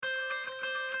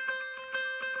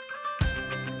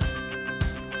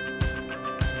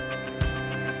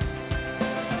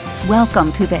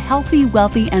Welcome to the Healthy,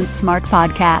 Wealthy, and Smart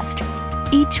podcast.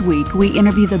 Each week, we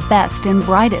interview the best and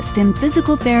brightest in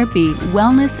physical therapy,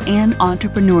 wellness, and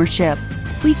entrepreneurship.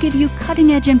 We give you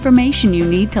cutting-edge information you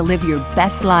need to live your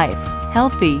best life,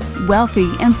 healthy, wealthy,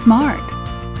 and smart.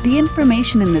 The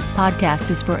information in this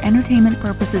podcast is for entertainment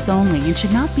purposes only and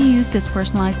should not be used as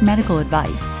personalized medical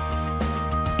advice.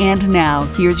 And now,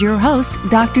 here's your host,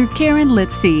 Dr. Karen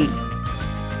Litzy.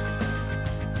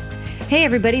 Hey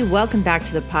everybody, welcome back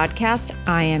to the podcast.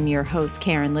 I am your host,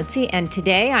 Karen Litzy, and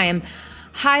today I am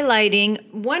highlighting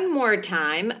one more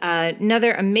time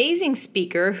another amazing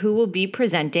speaker who will be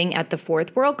presenting at the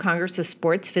 4th World Congress of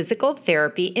Sports Physical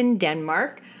Therapy in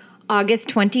Denmark, August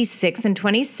 26th and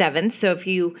 27th. So if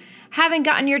you haven't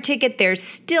gotten your ticket, there's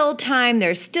still time.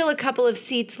 There's still a couple of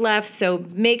seats left, so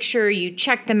make sure you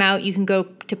check them out. You can go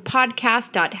to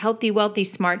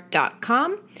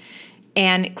podcast.healthywealthysmart.com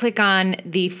and click on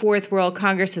the 4th World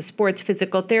Congress of Sports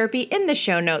Physical Therapy in the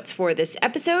show notes for this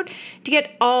episode to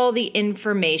get all the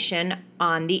information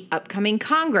on the upcoming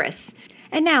Congress.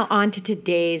 And now on to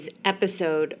today's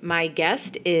episode. My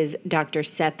guest is Dr.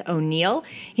 Seth O'Neill.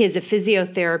 He is a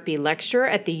physiotherapy lecturer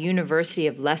at the University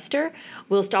of Leicester,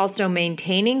 whilst also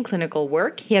maintaining clinical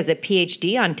work. He has a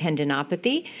PhD on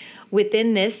tendinopathy.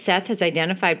 Within this, Seth has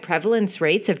identified prevalence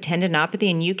rates of tendinopathy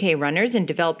in UK runners and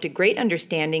developed a great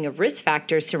understanding of risk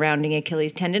factors surrounding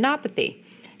Achilles tendinopathy.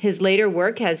 His later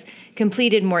work has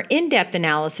completed more in-depth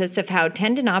analysis of how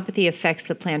tendinopathy affects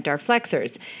the plantar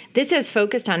flexors. This has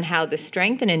focused on how the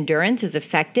strength and endurance is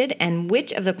affected and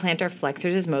which of the plantar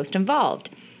flexors is most involved.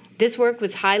 This work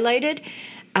was highlighted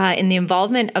in the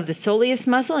involvement of the soleus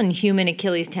muscle in human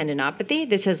Achilles tendinopathy.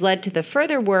 This has led to the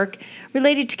further work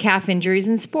related to calf injuries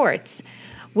in sports.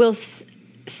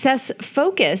 Seth's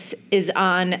focus is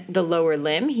on the lower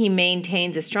limb. He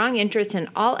maintains a strong interest in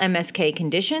all MSK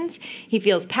conditions. He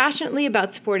feels passionately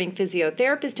about supporting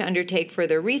physiotherapists to undertake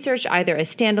further research, either as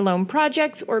standalone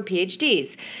projects or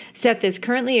PhDs. Seth is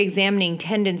currently examining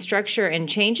tendon structure and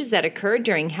changes that occur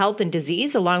during health and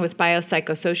disease, along with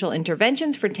biopsychosocial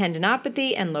interventions for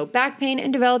tendinopathy and low back pain,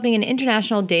 and developing an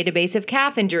international database of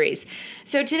calf injuries.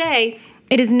 So today,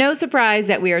 it is no surprise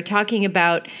that we are talking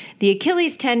about the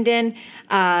Achilles tendon,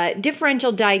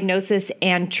 differential diagnosis,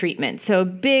 and treatment. So a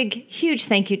big, huge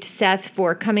thank you to Seth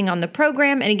for coming on the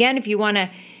program. And again, if you want to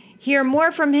hear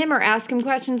more from him or ask him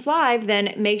questions live,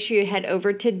 then make sure you head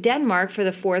over to Denmark for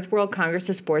the 4th World Congress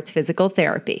of Sports Physical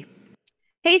Therapy.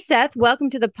 Hey, Seth, welcome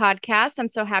to the podcast. I'm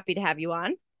so happy to have you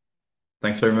on.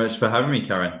 Thanks very much for having me,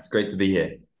 Karen. It's great to be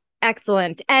here.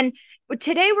 Excellent. And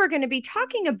today we're going to be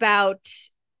talking about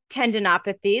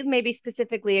tendinopathy, maybe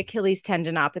specifically Achilles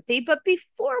tendinopathy. But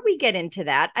before we get into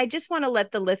that, I just want to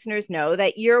let the listeners know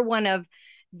that you're one of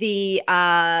the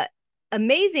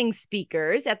amazing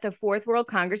speakers at the 4th World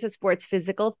Congress of Sports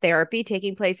Physical Therapy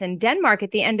taking place in Denmark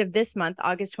at the end of this month,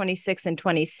 August 26th and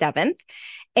 27th.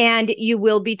 And you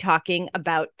will be talking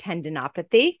about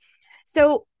tendinopathy.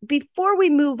 So before we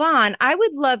move on, I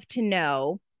would love to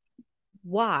know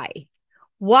why.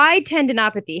 Why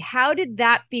tendinopathy? How did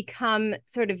that become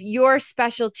sort of your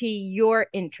specialty, your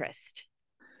interest?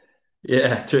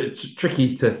 Yeah,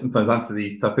 tricky to sometimes answer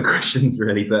these type of questions,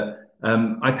 really. But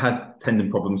I've had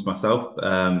tendon problems myself.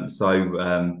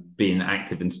 Being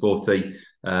active and sporty,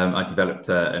 I developed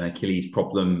an Achilles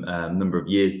problem a number of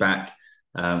years back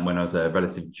when I was a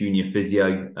relative junior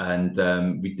physio.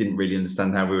 And we didn't really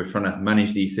understand how we were trying to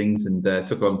manage these things, and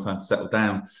took a long time to settle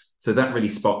down. So that really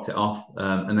sparked it off.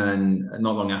 And then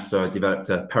not long after, I developed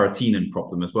a peritoneum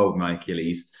problem as well with my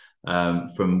Achilles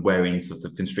from wearing sort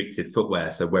of constricted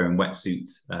footwear. So wearing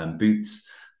wetsuits, boots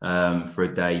for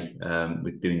a day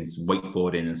with doing some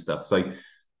wakeboarding and stuff. So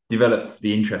developed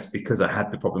the interest because I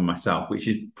had the problem myself, which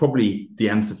is probably the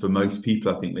answer for most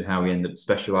people, I think, with how we end up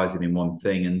specializing in one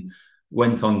thing. And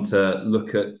went on to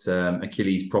look at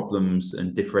Achilles problems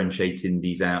and differentiating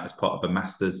these out as part of a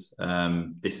master's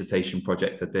dissertation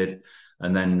project I did.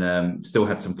 And then still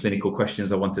had some clinical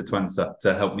questions I wanted to answer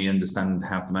to help me understand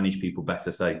how to manage people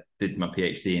better. So I did my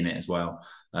PhD in it as well.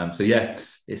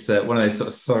 It's one of those sort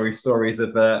of sorry stories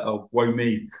of woe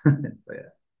me. Yeah.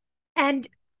 And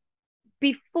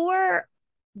before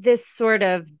this sort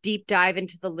of deep dive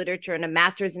into the literature and a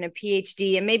master's and a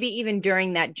PhD, and maybe even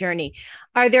during that journey,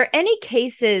 are there any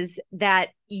cases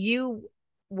that you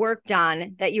worked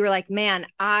on that you were like, man,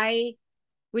 I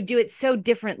would do it so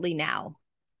differently now?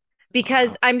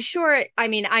 Because I'm sure, I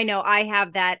know I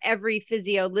have that. Every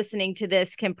physio listening to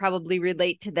this can probably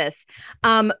relate to this.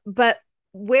 But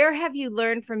where have you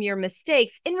learned from your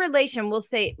mistakes in relation? We'll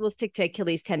stick to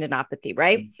Achilles tendinopathy,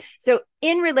 right? So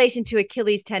in relation to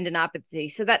Achilles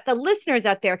tendinopathy, so that the listeners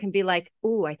out there can be like,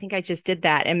 "Oh, I think I just did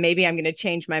that, and maybe I'm going to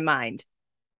change my mind."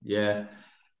 Yeah.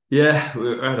 Yeah, we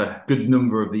had a good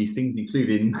number of these things,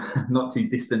 including not too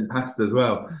distant past as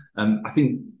well. I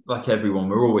think, like everyone,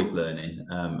 we're always learning,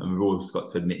 and we've always got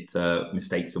to admit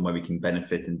mistakes and where we can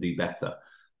benefit and do better.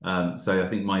 So I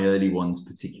think my early ones,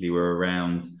 particularly, were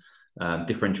around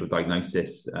differential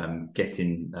diagnosis,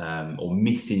 getting or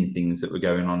missing things that were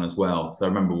going on as well. So I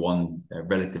remember one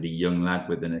relatively young lad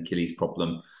with an Achilles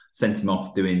problem, sent him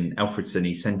off doing Alfredson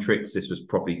eccentrics. This was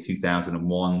probably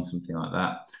 2001, something like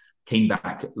that. Came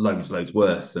back loads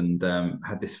worse, and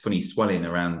had this funny swelling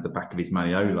around the back of his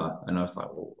malleola. And I was like,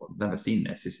 well, I've never seen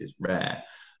this. This is rare.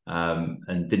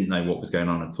 And didn't know what was going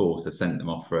on at all. So sent them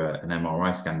off for an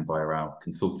MRI scan via our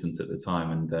consultant at the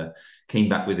time, and came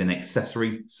back with an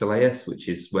accessory soleus, which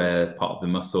is where part of the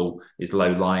muscle is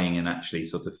low lying and actually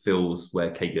sort of fills where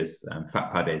Kager's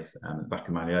fat pad is at the back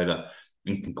of the malleola,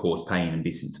 and can cause pain and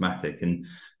be symptomatic. And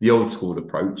the old school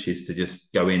approach is to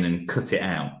just go in and cut it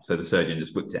out. So the surgeon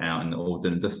just whipped it out and all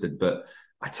done and dusted. But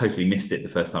I totally missed it the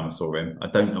first time I saw him. I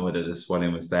don't know whether the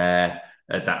swelling was there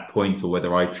at that point or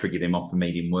whether I triggered him off and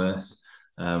made him worse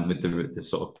with the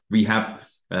sort of rehab.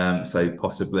 So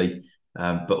possibly.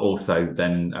 But also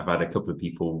then I've had a couple of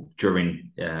people during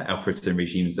Alfredson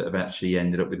regimes that have actually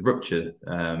ended up with rupture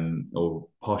or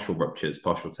partial ruptures,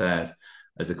 partial tears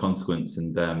as a consequence.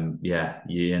 And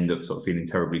you end up sort of feeling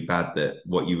terribly bad that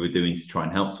what you were doing to try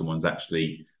and help someone's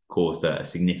actually caused a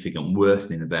significant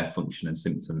worsening of their function and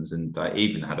symptoms. And I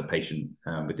even had a patient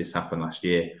with this happen last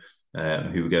year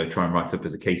who we're going to try and write up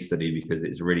as a case study because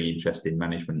it's a really interesting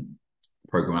management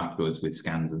program afterwards with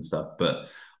scans and stuff. But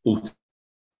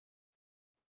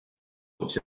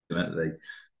unfortunately,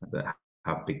 they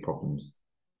have big problems.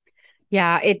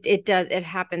 Yeah, it does. It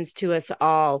happens to us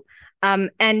all.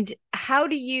 And how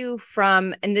do you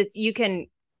and this, you can,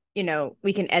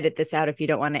 we can edit this out if you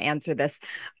don't want to answer this,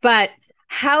 but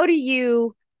how do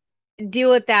you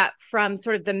deal with that from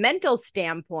sort of the mental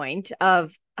standpoint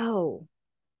of, oh,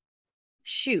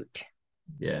 shoot.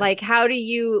 Yeah. Like, how do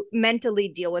you mentally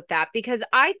deal with that? Because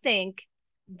I think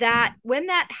that when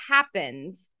that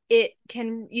happens,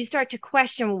 you start to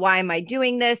question, why am I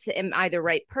doing this? Am I the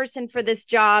right person for this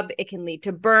job? It can lead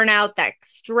to burnout, that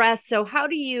stress. So how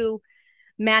do you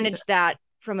manage that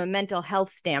from a mental health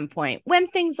standpoint when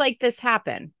things like this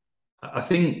happen? I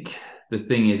think the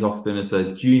thing is, often as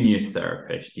a junior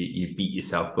therapist, you beat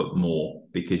yourself up more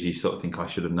because you sort of think, I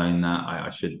should have known that. I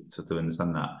should sort of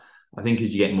understand that. I think as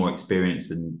you get more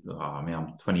experience, and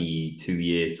I'm 22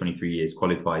 years, 23 years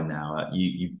qualified now,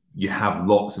 you have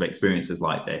lots of experiences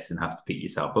like this and have to pick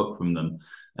yourself up from them.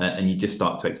 And you just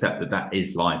start to accept that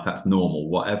is life, that's normal.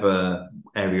 Whatever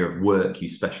area of work you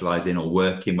specialize in or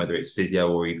work in, whether it's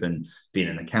physio or even being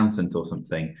an accountant or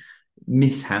something,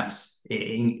 mishaps,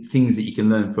 things that you can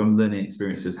learn from, learning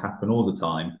experiences happen all the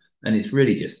time. And it's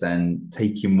really just then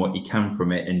taking what you can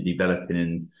from it and developing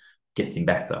and getting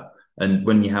better. And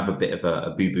when you have a bit of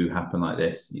a boo-boo happen like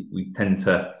this, we tend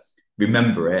to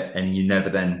remember it and you never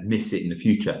then miss it in the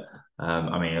future.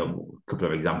 A couple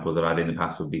of examples I've had in the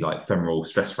past would be like femoral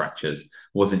stress fractures.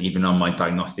 Wasn't even on my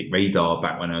diagnostic radar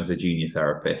back when I was a junior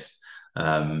therapist.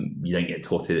 You don't get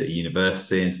taught it at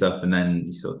university and stuff, and then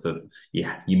you sort of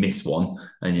you miss one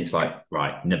and it's like,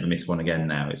 right, never miss one again.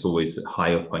 Now it's always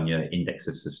high up on your index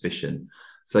of suspicion.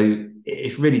 So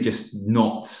it's really just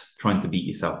not trying to beat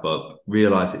yourself up,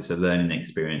 realize it's a learning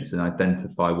experience and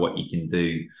identify what you can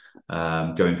do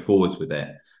going forwards with it.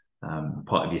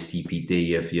 Part of your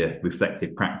CPD, of your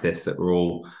reflective practice that we're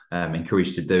all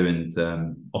encouraged to do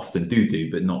and often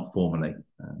do, but not formally.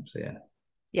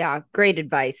 Yeah, great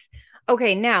advice.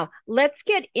 Okay, now let's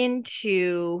get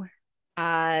into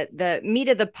the meat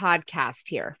of the podcast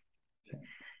here. Okay.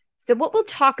 So what we'll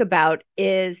talk about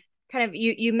is kind of,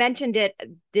 you mentioned it,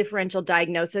 differential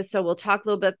diagnosis. So we'll talk a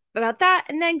little bit about that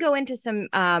and then go into some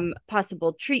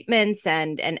possible treatments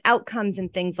and outcomes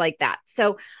and things like that.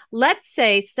 So let's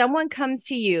say someone comes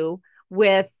to you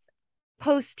with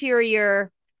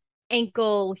posterior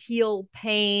ankle heel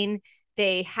pain.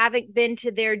 They haven't been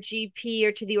to their GP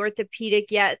or to the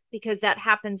orthopedic yet, because that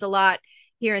happens a lot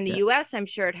here in the US. I'm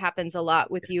sure it happens a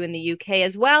lot with you in the UK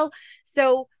as well.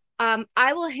 So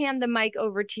I will hand the mic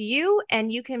over to you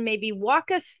and you can maybe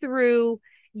walk us through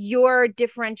your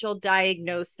differential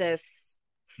diagnosis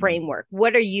framework.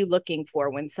 What are you looking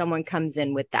for when someone comes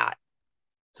in with that?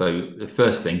 So the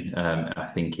first thing I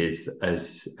think is,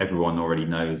 as everyone already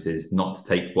knows, is not to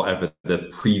take whatever the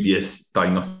previous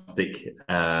diagnostic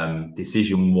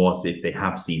decision was if they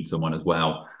have seen someone as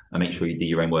well, and make sure you do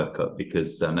your own workup,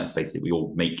 because let's face it, we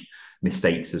all make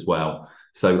mistakes as well.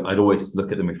 So I'd always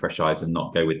look at them with fresh eyes and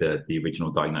not go with the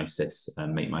original diagnosis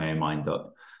and make my own mind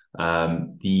up.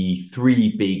 The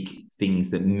three big things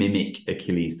that mimic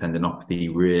Achilles tendinopathy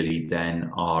really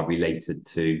then are related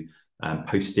to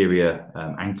posterior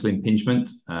ankle impingement,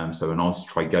 so an os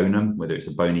trigonum, whether it's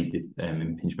a bony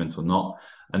impingement or not.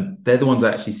 And they're the ones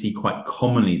I actually see quite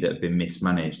commonly that have been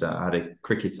mismanaged. I had a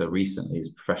cricketer recently, he's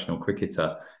a professional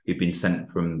cricketer, who'd been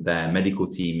sent from their medical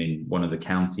team in one of the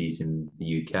counties in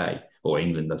the UK, or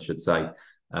England, I should say.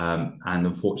 And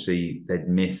unfortunately, they'd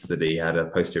missed that he had a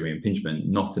posterior impingement,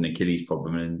 not an Achilles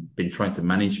problem, and been trying to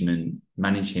manage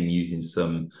him using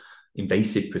some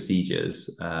invasive procedures,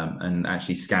 and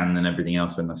actually scan and everything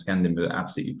else. When I scanned him, but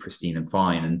absolutely pristine and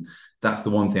fine. And that's the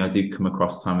one thing I do come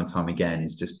across time and time again,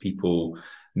 is just people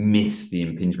miss the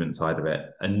impingement side of it.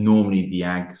 And normally the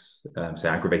AGs, so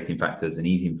aggravating factors and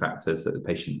easing factors that the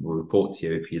patient will report to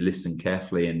you, if you listen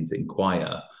carefully and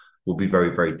inquire, will be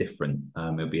very, very different.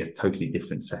 It'll be a totally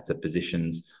different set of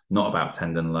positions, not about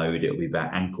tendon load, it'll be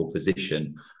about ankle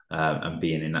position, and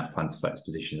being in that plantar flex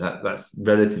position. That's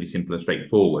relatively simple and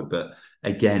straightforward, but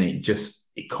again,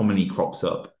 it commonly crops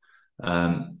up.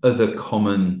 Other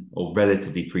common or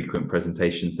relatively frequent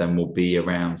presentations then will be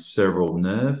around sural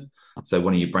nerve. So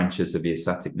one of your branches of your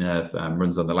sciatic nerve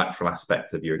runs on the lateral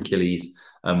aspect of your Achilles.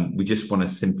 We just want to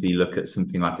simply look at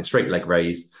something like a straight leg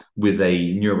raise with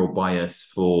a neural bias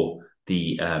for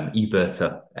the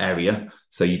everter area.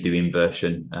 So you do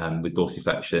inversion with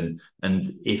dorsiflexion. And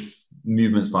if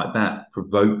movements like that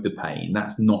provoke the pain,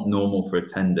 that's not normal for a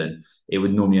tendon. It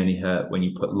would normally only hurt when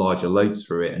you put larger loads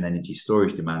through it and energy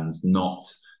storage demands, not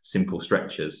simple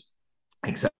stretches,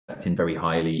 except in very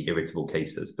highly irritable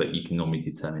cases, but you can normally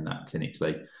determine that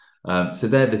clinically. So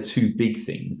they're the two big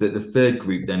things. The third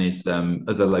group then is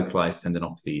other localized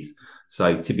tendinopathies.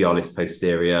 So tibialis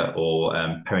posterior or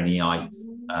peronei,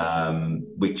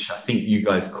 which I think you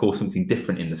guys call something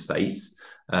different in the States.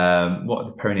 What are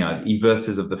the peronei?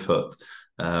 Everters of the foot.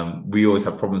 We always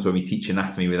have problems when we teach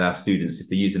anatomy with our students. If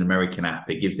they use an American app,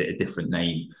 it gives it a different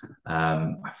name.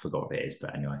 I forgot what it is,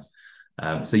 but anyway.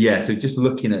 So just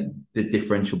looking at the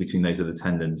differential between those other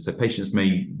tendons. So patients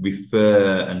may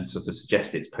refer and sort of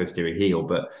suggest it's posterior heel,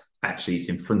 but actually it's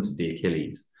in front of the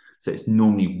Achilles. So it's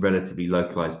normally relatively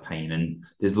localized pain. And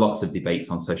there's lots of debates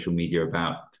on social media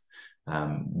about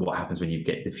what happens when you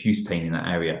get diffuse pain in that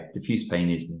area. Diffuse pain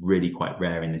is really quite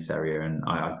rare in this area, and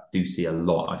I do see a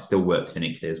lot. I still work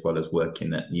clinically as well as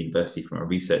working at the university from a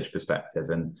research perspective,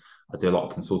 and I do a lot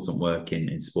of consultant work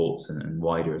in sports and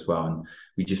wider as well. And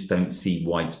we just don't see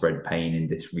widespread pain in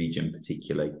this region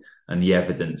particularly. And the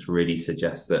evidence really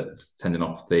suggests that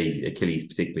tendinopathy, Achilles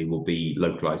particularly, will be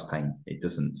localized pain. It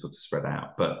doesn't sort of spread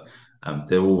out, but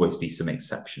there will always be some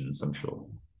exceptions, I'm sure.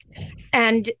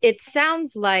 And it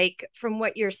sounds like, from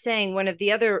what you're saying, one of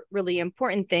the other really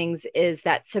important things is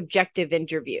that subjective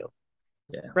interview.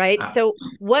 Yeah, right. Absolutely.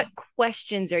 So what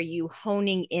questions are you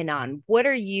honing in on? What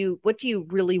do you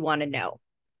really want to know?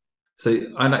 So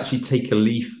I'd actually take a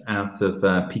leaf out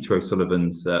of Peter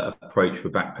O'Sullivan's approach for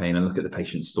back pain and look at the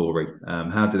patient's story.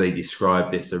 How do they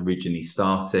describe this originally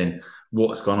starting?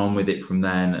 What's gone on with it from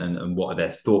then, and what are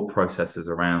their thought processes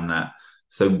around that?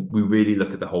 So we really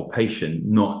look at the whole patient,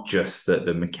 not just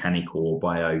the mechanical or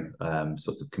bio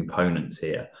sort of components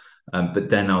here, but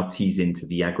then I'll tease into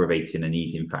the aggravating and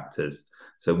easing factors.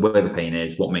 So where the pain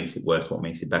is, what makes it worse, what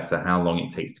makes it better, how long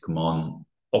it takes to come on,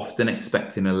 often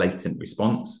expecting a latent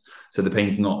response. So the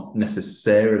pain's not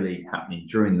necessarily happening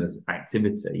during the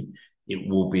activity. It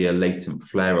will be a latent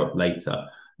flare-up later.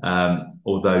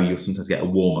 Although you'll sometimes get a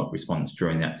warm-up response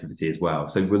during the activity as well.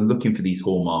 So we're looking for these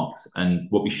hallmarks, and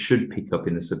what we should pick up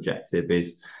in the subjective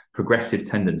is progressive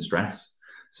tendon stress.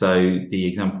 So the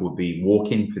example would be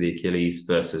walking for the Achilles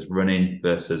versus running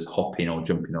versus hopping or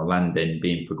jumping or landing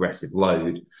being progressive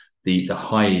load. The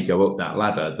higher you go up that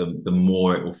ladder, the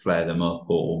more it will flare them up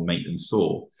or make them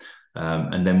sore.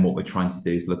 And then what we're trying to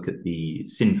do is look at the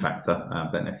sin factor. I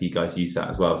don't know if you guys use that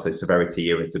as well. So severity,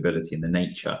 irritability, and the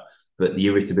nature. But the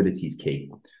irritability is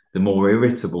key. The more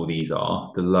irritable these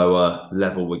are, the lower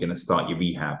level we're going to start your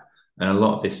rehab. And a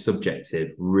lot of this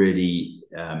subjective really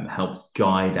helps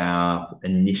guide our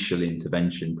initial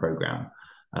intervention program.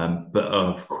 But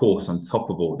of course, on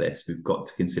top of all this, we've got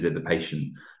to consider the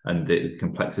patient and the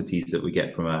complexities that we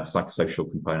get from a psychosocial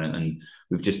component. And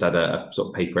we've just had a sort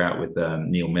of paper out with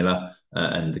Neil Miller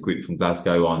and the group from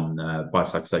Glasgow on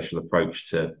biopsychosocial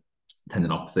approach to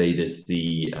tendinopathy. There's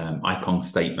the ICON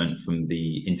statement from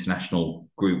the international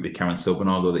group with Karen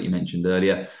Silbernagel that you mentioned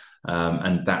earlier.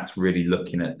 And that's really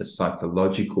looking at the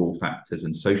psychological factors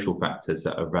and social factors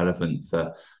that are relevant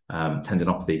for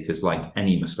tendinopathy, because like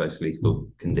any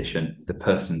musculoskeletal condition, the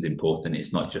person's important.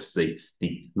 It's not just the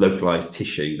localized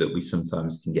tissue that we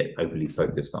sometimes can get overly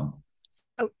focused on.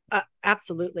 Oh,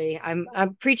 absolutely. I'm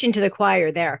preaching to the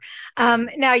choir there.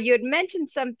 Now, you had mentioned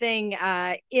something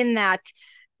in that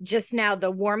just now,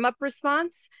 the warm-up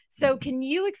response. So can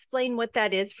you explain what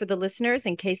that is for the listeners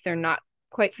in case they're not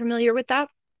quite familiar with that?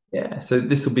 Yeah, so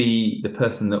this will be the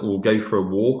person that will go for a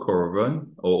walk or a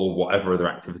run or whatever other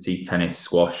activity, tennis,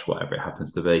 squash, whatever it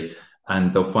happens to be,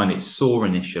 and they'll find it sore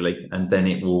initially, and then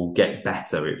it will get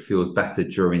better. It feels better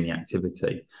during the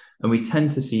activity. And we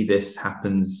tend to see this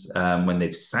happens when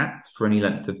they've sat for any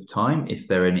length of time. If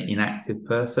they're an inactive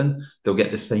person, they'll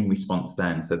get the same response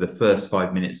then. So the first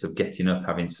 5 minutes of getting up,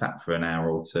 having sat for an hour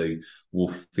or two,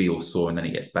 will feel sore, and then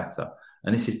it gets better.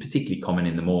 And this is particularly common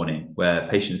in the morning, where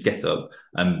patients get up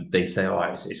and they say, oh,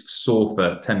 it's sore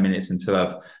for 10 minutes until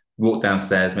I've walked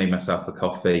downstairs, made myself a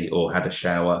coffee or had a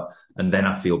shower, and then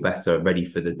I feel better, ready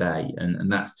for the day.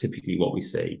 And that's typically what we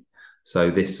see.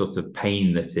 So this sort of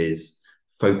pain that is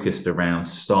focused around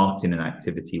starting an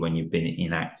activity when you've been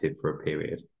inactive for a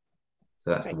period.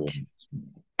 So that's right. The warm.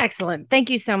 Excellent.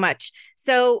 Thank you so much.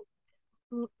 So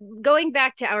going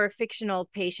back to our fictional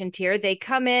patient here, they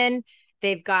come in,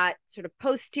 they've got sort of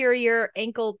posterior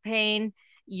ankle pain.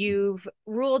 You've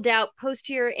ruled out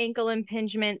posterior ankle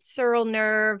impingement, sural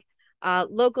nerve,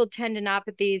 local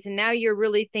tendinopathies. And now you're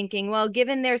really thinking, well,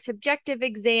 given their subjective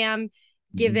exam,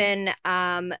 given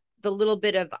the little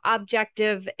bit of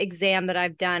objective exam that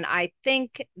I've done, I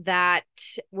think that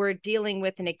we're dealing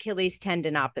with an Achilles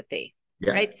tendinopathy,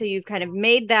 right? So you've kind of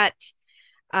made that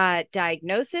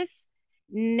diagnosis.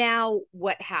 Now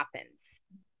what happens?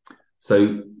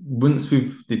 So once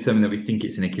we've determined that we think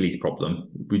it's an Achilles problem,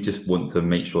 we just want to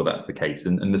make sure that's the case.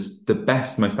 And the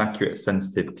best, most accurate,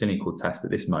 sensitive clinical test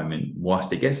at this moment,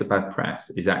 whilst it gets a bad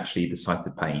press, is actually the site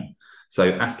of pain.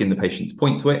 So asking the patient to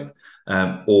point to it,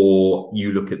 or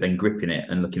you look at then gripping it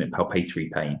and looking at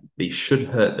palpatory pain. It should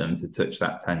hurt them to touch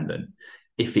that tendon.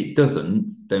 If it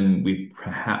doesn't, then we're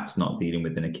perhaps not dealing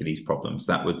with an Achilles problem.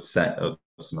 So that would set up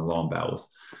some alarm bells.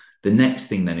 The next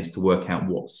thing then is to work out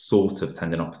what sort of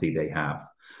tendinopathy they have.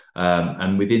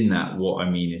 And within that, what I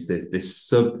mean is there's this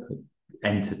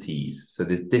sub-entities. So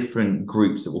there's different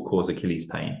groups that will cause Achilles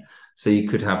pain. So you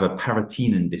could have a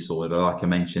parotinan disorder, like I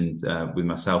mentioned with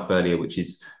myself earlier, which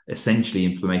is essentially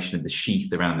inflammation of the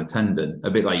sheath around the tendon, a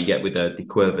bit like you get with a de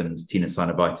Quervain's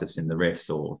tenosynovitis in the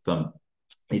wrist or thumb.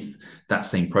 It's that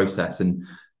same process. And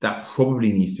that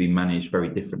probably needs to be managed very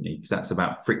differently, because that's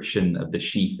about friction of the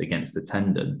sheath against the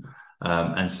tendon.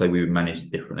 And so we would manage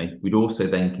it differently. We'd also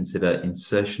then consider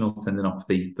insertional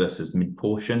tendinopathy versus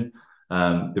mid-portion.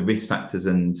 The risk factors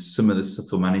and some of the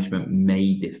subtle management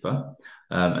may differ.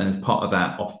 And as part of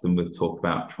that, often we'll talk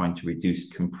about trying to reduce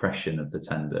compression of the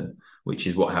tendon, which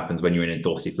is what happens when you're in a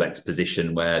dorsiflex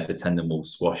position where the tendon will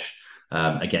swash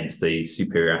against the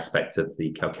superior aspect of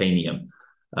the calcaneum.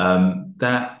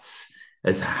 That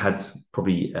has had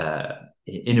probably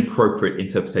inappropriate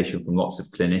interpretation from lots of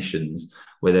clinicians,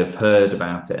 where they've heard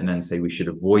about it and then say we should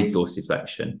avoid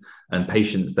dorsiflexion, and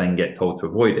patients then get told to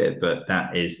avoid it, but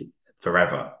that is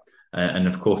forever. And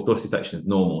of course, dorsiflexion is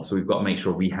normal, so we've got to make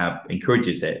sure rehab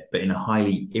encourages it. But in a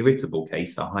highly irritable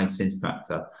case, a high synth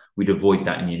factor, we'd avoid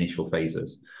that in the initial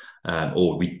phases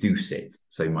or reduce it.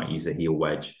 So we might use a heel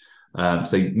wedge.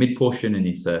 So mid-portion and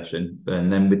insertion.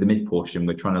 And then with the mid-portion,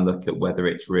 we're trying to look at whether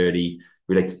it's really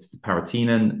related to the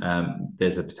parotinan.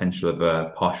 There's a potential of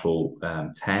a partial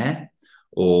tear,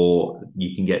 or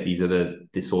you can get these other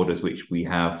disorders which we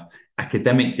have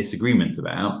academic disagreements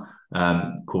about,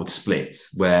 called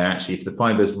splits, where actually if the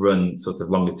fibers run sort of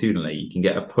longitudinally, you can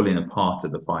get a pulling apart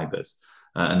of the fibers.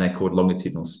 And they're called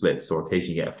longitudinal splits, or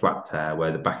occasionally you get a flap tear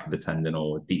where the back of the tendon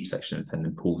or a deep section of the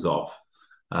tendon pulls off.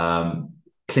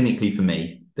 Clinically, for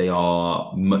me, they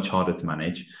are much harder to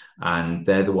manage, and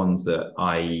they're the ones that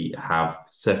I have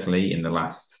certainly in the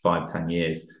last 5-10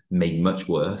 years made much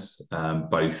worse,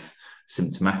 both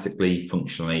symptomatically,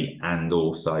 functionally, and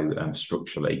also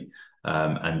structurally.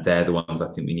 And they're the ones I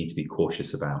think we need to be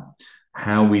cautious about.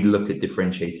 How we look at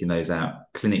differentiating those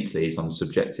out clinically is on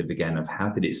subjective again of how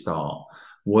did it start?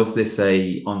 Was this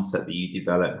a onset that you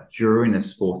developed during a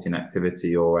sporting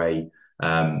activity or a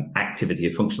activity,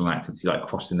 a functional activity like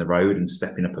crossing the road and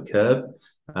stepping up a curb,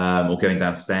 or going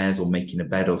downstairs or making a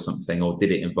bed or something? Or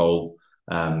did it involve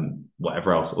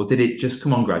whatever else? Or did it just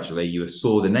come on gradually? You were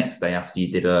sore the next day after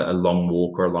you did a long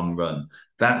walk or a long run.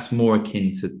 That's more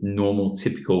akin to normal,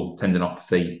 typical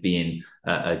tendinopathy being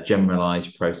a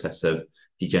generalized process of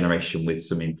degeneration with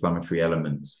some inflammatory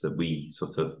elements that we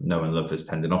sort of know and love as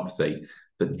tendinopathy.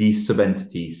 But these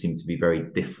subentities seem to be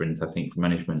very different, I think, for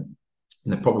management.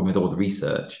 And the problem with all the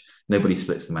research, nobody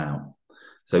splits them out.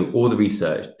 So all the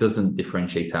research doesn't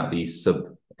differentiate out these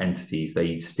sub-entities.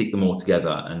 They stick them all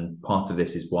together. And part of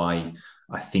this is why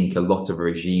I think a lot of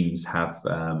regimes have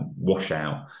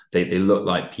washout. They look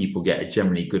like people get a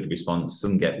generally good response.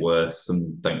 Some get worse,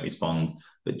 some don't respond,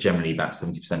 but generally about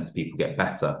 70% of people get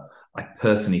better. I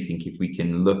personally think if we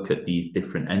can look at these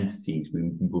different entities, we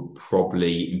will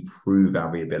probably improve our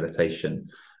rehabilitation.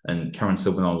 And Karen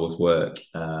Silvernagel's work,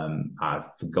 I've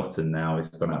forgotten now, it's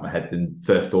gone out of my head, the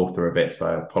first author of it, so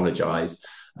I apologise.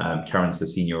 Karen's the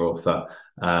senior author.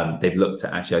 They've looked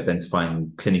at actually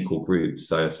identifying clinical groups,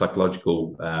 so a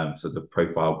psychological sort of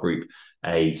profile group,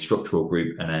 a structural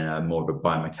group, and then a more of a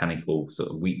biomechanical sort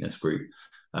of weakness group.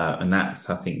 And that's,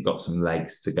 I think, got some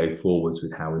legs to go forwards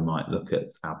with how we might look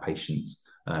at our patients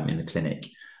in the clinic.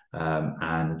 And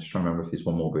I'm just trying to remember if there's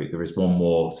one more group. There is one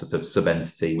more sort of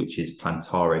sub-entity, which is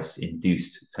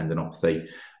plantaris-induced tendinopathy.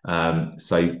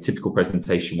 So typical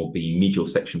presentation will be medial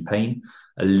section pain,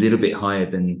 a little bit higher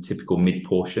than typical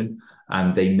mid-portion.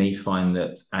 And they may find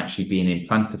that actually being in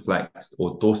plantarflexed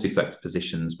or dorsiflexed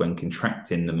positions when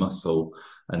contracting the muscle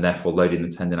and therefore loading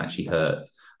the tendon actually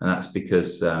hurts. And that's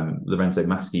because Lorenzo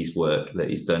Maschi's work that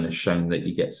he's done has shown that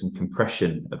you get some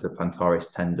compression of the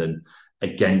plantaris tendon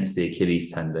against the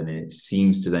Achilles tendon, and it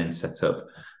seems to then set up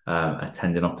a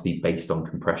tendinopathy based on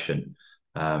compression.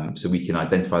 So we can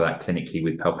identify that clinically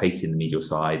with palpating the medial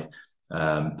side,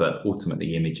 but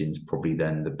ultimately imaging is probably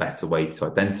then the better way to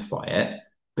identify it.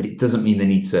 But it doesn't mean they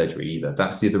need surgery either.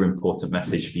 That's the other important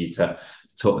message for you to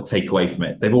take away from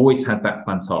it. They've always had that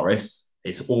plantaris.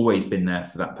 It's always been there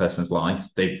for that person's life.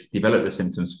 They've developed the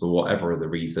symptoms for whatever other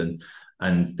reason,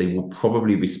 and they will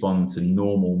probably respond to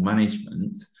normal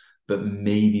management, but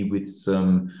maybe with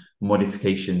some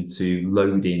modification to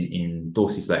loading in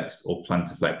dorsiflexed or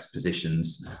plantarflexed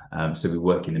positions. So we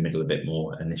work in the middle a bit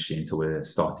more initially until we're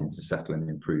starting to settle and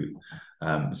improve.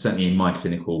 Certainly in my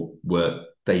clinical work,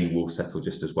 they will settle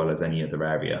just as well as any other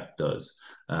area does.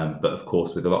 But of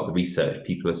course, with a lot of the research,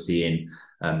 people are seeing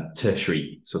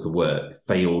tertiary sort of work,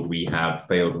 failed rehab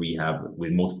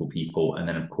with multiple people. And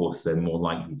then, of course, they're more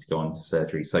likely to go on to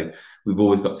surgery. So we've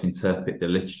always got to interpret the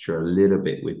literature a little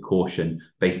bit with caution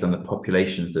based on the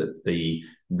populations that the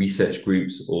research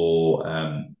groups or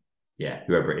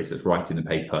whoever it is that's writing the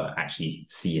paper actually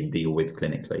see and deal with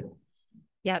clinically.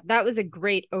 Yeah, that was a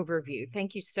great overview.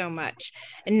 Thank you so much.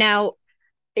 And now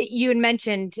you had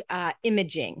mentioned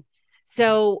imaging.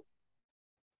 So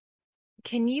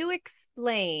can you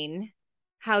explain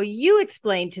how you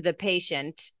explain to the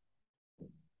patient,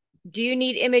 do you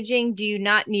need imaging? Do you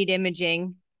not need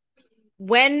imaging?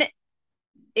 When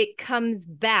it comes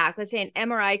back, let's say an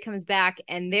MRI comes back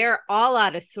and they're all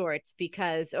out of sorts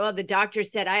because, the doctor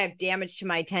said I have damage to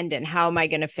my tendon. How am I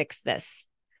going to fix this?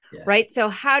 Yeah. Right. So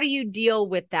how do you deal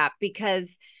with that?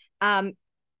 Because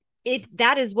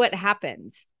that is what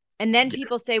happens. And then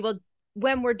people say, well,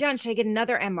 when we're done, should I get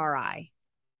another MRI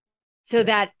so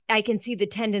that I can see the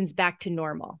tendons back to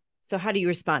normal? So how do you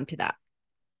respond to that?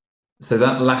 So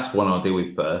that last one I'll deal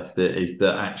with first is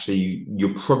that actually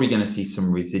you're probably going to see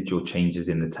some residual changes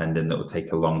in the tendon that will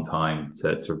take a long time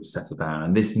to settle down.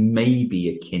 And this may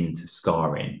be akin to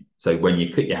scarring. So when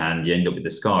you cut your hand, you end up with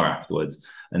a scar afterwards.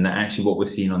 And that actually what we're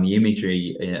seeing on the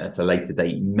imagery at a later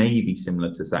date may be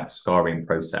similar to that scarring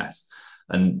process.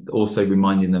 And also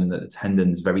reminding them that the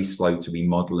tendon's very slow to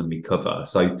remodel and recover.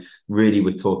 So really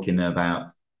we're talking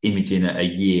about imaging at a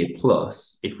year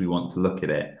plus if we want to look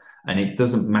at it. And it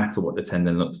doesn't matter what the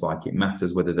tendon looks like. It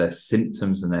matters whether their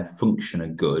symptoms and their function are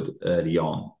good early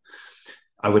on.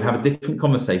 I would have a different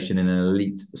conversation in an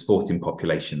elite sporting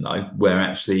population, though, where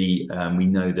actually we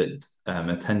know that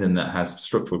a tendon that has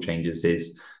structural changes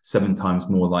is 7 times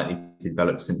more likely to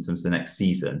develop symptoms the next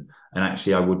season. And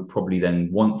actually, I would probably then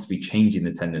want to be changing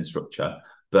the tendon structure.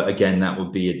 But again, that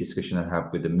would be a discussion I'd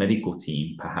have with the medical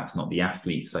team, perhaps not the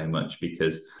athlete so much,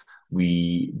 because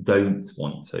we don't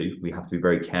want to. We have to be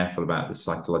very careful about the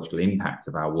psychological impact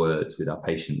of our words with our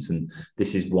patients. And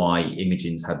this is why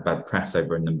imaging's had bad press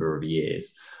over a number of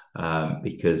years.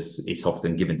 because it's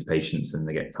often given to patients and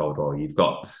they get told, oh, you've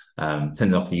got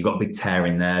tendinopathy, you've got a big tear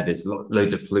in there, there's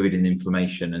loads of fluid and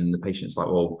inflammation, and the patient's like,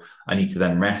 well, I need to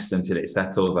then rest until it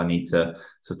settles, I need to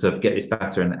sort of get this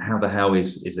better, and how the hell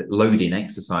is it loading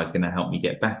exercise going to help me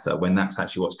get better when that's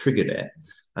actually what's triggered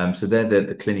it? So they're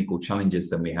the clinical challenges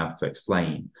that we have to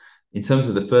explain. In terms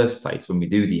of the first place, when we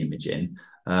do the imaging,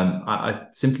 I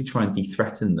simply try and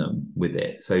de-threaten them with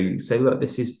it. So say, look,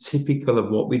 this is typical of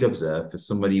what we'd observe for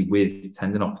somebody with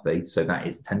tendinopathy. So that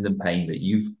is tendon pain that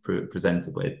you've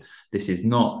presented with. This is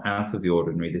not out of the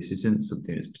ordinary. This isn't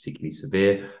something that's particularly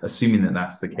severe, assuming that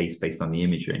that's the case based on the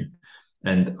imaging.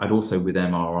 And I'd also, with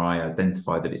MRI,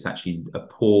 identify that it's actually a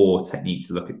poor technique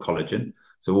to look at collagen.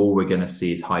 So all we're going to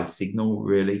see is high signal,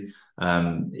 really.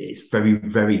 It's very,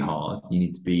 very hard. You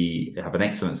need to have an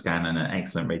excellent scan and an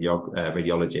excellent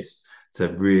radiologist to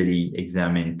really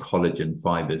examine collagen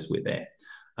fibers with it.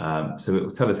 So it will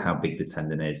tell us how big the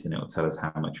tendon is, and it will tell us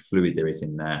how much fluid there is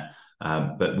in there.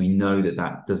 But we know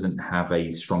that doesn't have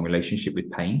a strong relationship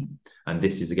with pain. And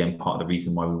this is, again, part of the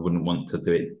reason why we wouldn't want to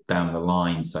do it down the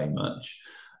line so much.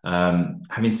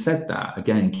 Having said that,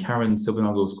 again, Karen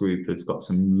Silvernagel's group has got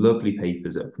some lovely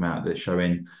papers that have come out that are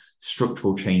showing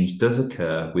structural change does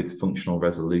occur with functional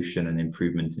resolution and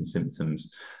improvement in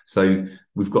symptoms. So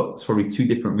we've got probably two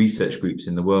different research groups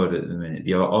in the world at the minute.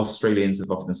 The Australians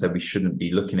have often said we shouldn't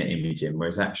be looking at imaging,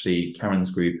 whereas actually Karen's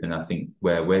group, and I think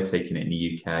where we're taking it in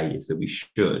the UK, is that we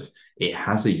should. It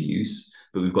has a use,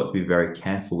 but we've got to be very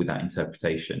careful with that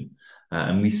interpretation.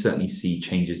 And we certainly see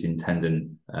changes in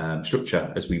tendon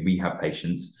structure as we rehab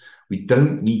patients. We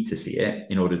don't need to see it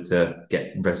in order to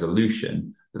get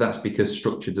resolution, but that's because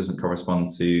structure doesn't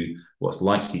correspond to what's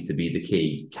likely to be the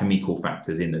key chemical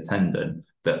factors in the tendon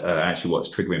that are actually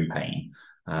what's triggering pain.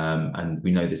 And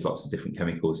we know there's lots of different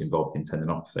chemicals involved in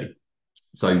tendinopathy.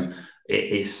 So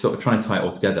it's sort of trying to tie it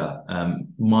all together.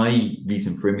 My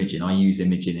reason for imaging, I use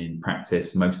imaging in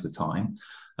practice most of the time,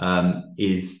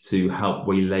 is to help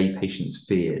waylay patients'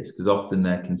 fears, because often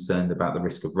they're concerned about the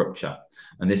risk of rupture.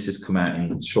 And this has come out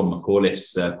in Sean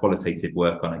McAuliffe's qualitative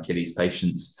work on Achilles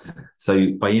patients.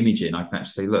 So by imaging, I can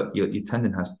actually say, look, your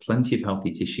tendon has plenty of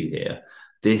healthy tissue here.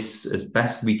 This, as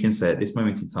best we can say at this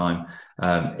moment in time,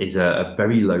 is a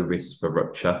very low risk for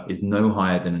rupture, is no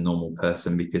higher than a normal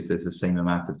person because there's the same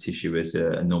amount of tissue as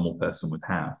a normal person would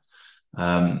have.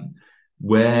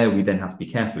 Where we then have to be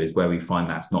careful is where we find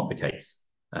that's not the case.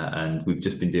 And we've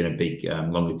just been doing a big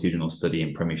longitudinal study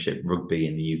in Premiership Rugby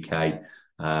in the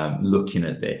UK, looking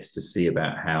at this to see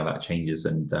about how that changes.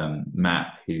 And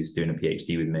Matt, who's doing a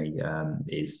PhD with me,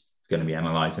 is going to be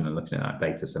analysing and looking at that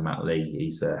data. So Matt Lee,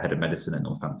 he's head of medicine at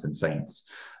Northampton Saints.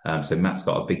 So Matt's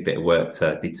got a big bit of work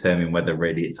to determine whether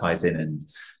really it ties in and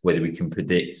whether we can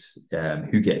predict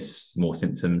who gets more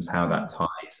symptoms, how that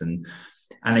ties. And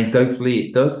anecdotally,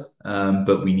 it does,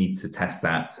 but we need to test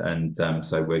that. And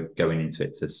so we're going into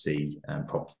it to see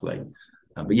properly.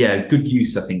 But yeah, good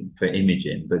use, I think, for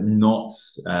imaging, but not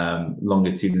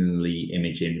longitudinally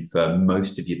imaging for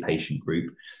most of your patient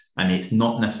group. And it's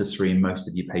not necessary in most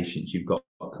of your patients you've got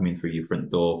coming through your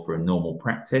front door for a normal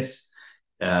practice,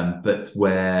 but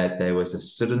where there was a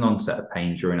sudden onset of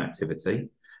pain during activity,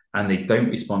 and they don't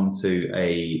respond to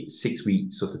a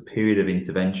 6-week sort of period of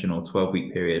intervention or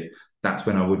 12-week period, that's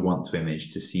when I would want to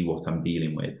image to see what I'm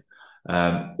dealing with.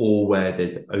 Or where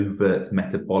there's overt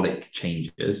metabolic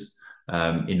changes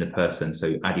in the person,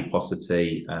 so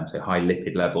adiposity, so high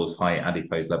lipid levels, high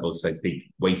adipose levels, so big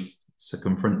waist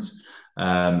circumference,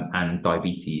 and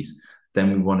diabetes,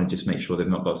 then we want to just make sure they've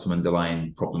not got some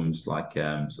underlying problems like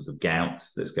sort of gout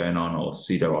that's going on or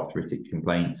pseudoarthritic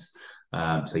complaints.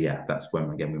 So yeah, that's when,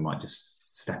 again, we might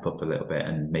just step up a little bit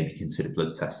and maybe consider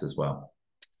blood tests as well.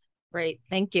 Great,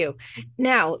 thank you.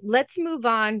 Now, let's move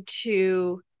on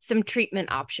to some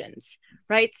treatment options,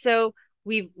 right? So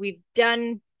we've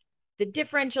done the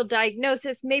differential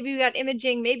diagnosis. Maybe we got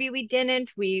imaging, maybe we didn't.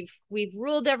 We've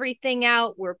ruled everything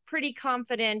out. We're pretty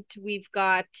confident we've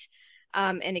got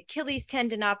an Achilles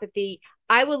tendinopathy.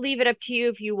 I will leave it up to you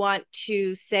if you want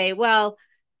to say, well,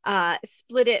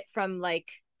 split it from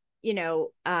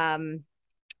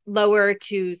lower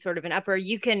to sort of an upper.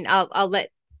 You can,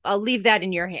 I'll leave that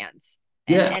in your hands,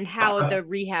 and how the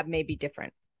rehab may be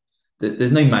different.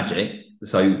 There's no magic.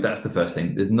 So that's the first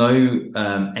thing. There's no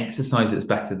exercise that's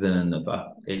better than another.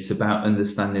 It's about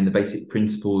understanding the basic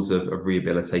principles of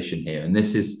rehabilitation here. And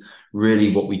this is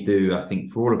really what we do, I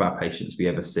think, for all of our patients we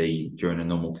ever see during a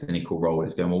normal clinical role,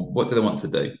 is going, well, what do they want to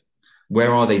do?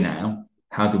 Where are they now?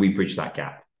 How do we bridge that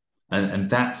gap? And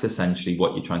that's essentially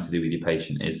what you're trying to do with your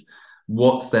patient is,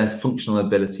 what's their functional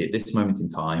ability at this moment in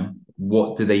time,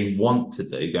 what do they want to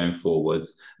do going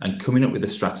forwards, and coming up with a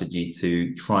strategy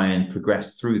to try and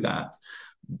progress through that,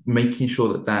 making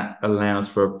sure that that allows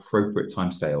for appropriate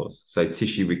timescales. So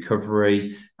tissue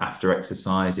recovery after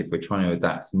exercise, if we're trying to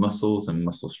adapt muscles and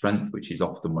muscle strength, which is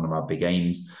often one of our big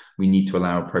aims, we need to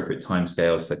allow appropriate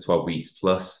timescales, so 12 weeks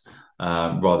plus,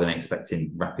 rather than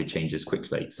expecting rapid changes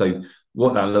quickly. So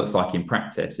what that looks like in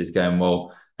practice is going,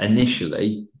 well,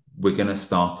 initially, we're going to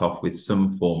start off with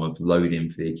some form of loading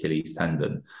for the Achilles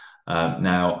tendon.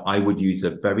 Now, I would use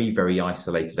a very, very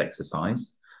isolated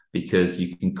exercise, because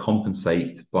you can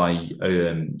compensate by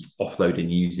offloading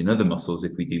using other muscles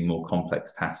if we do more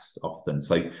complex tasks often.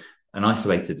 So an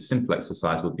isolated, simple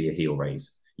exercise would be a heel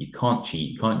raise. You can't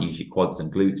cheat. You can't use your quads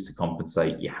and glutes to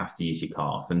compensate. You have to use your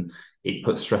calf, and it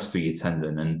puts stress through your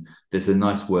tendon. And there's a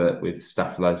nice work with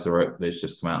Seth that's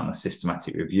just come out on a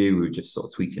systematic review. We were just sort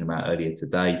of tweeting about earlier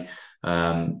today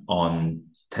on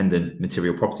tendon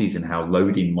material properties and how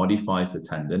loading modifies the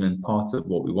tendon. And part of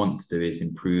what we want to do is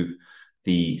improve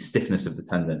the stiffness of the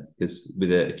tendon, because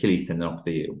with an Achilles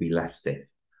tendinopathy, it will be less stiff.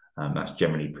 That's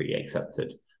generally pretty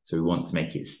accepted. So we want to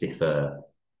make it stiffer,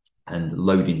 and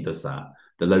loading does that.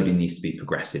 The loading needs to be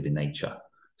progressive in nature.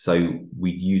 So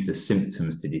we use the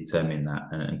symptoms to determine that.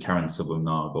 And Karen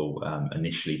Subel-Nagel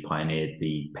initially pioneered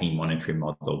the pain monitoring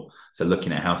model. So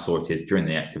looking at how sore it is during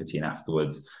the activity and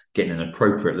afterwards, getting an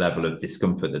appropriate level of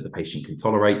discomfort that the patient can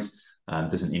tolerate,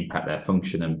 doesn't impact their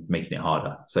function, and making it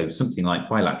harder. So something like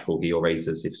bilateral heel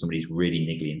raises, if somebody's really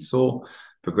niggly and sore,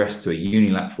 progress to a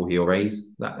unilateral heel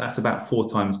raise. That's about 4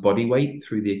 times body weight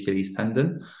through the Achilles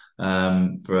tendon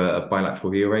for a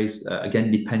bilateral heel raise.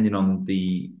 Again, depending on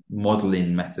the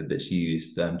modeling method that's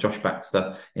used. Josh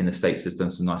Baxter in the States has done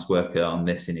some nice work on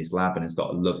this in his lab, and has got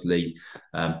a lovely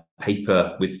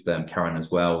paper with Karen as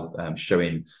well,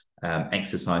 showing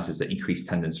exercises that increase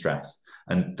tendon stress.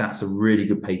 And that's a really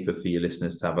good paper for your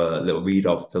listeners to have a little read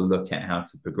of, to look at how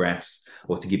to progress,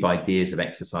 or to give ideas of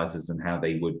exercises and how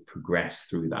they would progress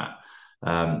through that.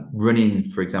 Running,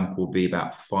 for example, would be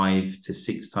about 5 to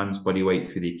 6 times body weight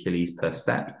through the Achilles per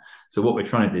step. So what we're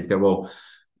trying to do is go, well,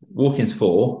 walking's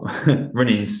 4,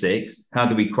 running 6. How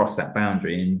do we cross that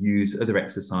boundary and use other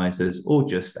exercises, or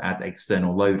just add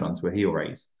external load onto a heel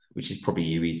raise, which is probably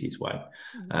your easiest way.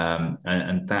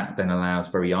 And that then allows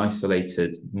very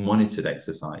isolated, monitored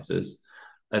exercises.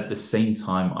 At the same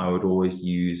time, I would always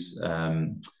use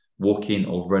walking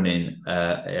or running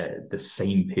the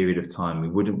same period of time. We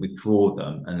wouldn't withdraw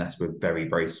them unless we're very,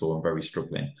 very sore and very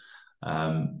struggling.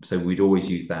 So we'd always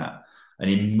use that. And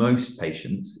in most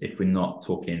patients, if we're not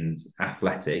talking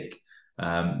athletic,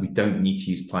 we don't need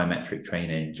to use plyometric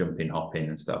training, jumping, hopping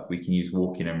and stuff. We can use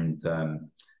walking and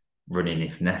running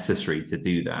if necessary to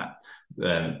do that.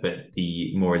 But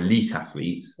the more elite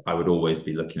athletes, I would always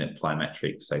be looking at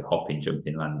plyometrics, so hopping,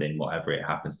 jumping, landing, whatever it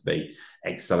happens to be,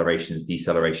 accelerations,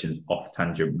 decelerations, off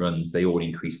tangent runs. They all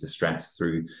increase the stress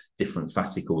through different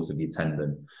fascicles of your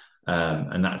tendon.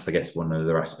 And that's, I guess, one of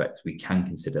the aspects we can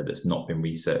consider that's not been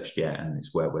researched yet, and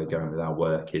it's where we're going with our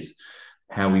work, is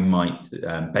how we might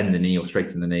bend the knee or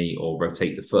straighten the knee or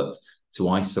rotate the foot to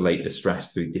isolate the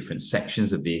stress through different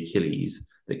sections of the Achilles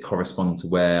that correspond to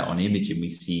where on imaging we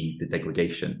see the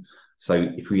degradation. So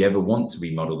if we ever want to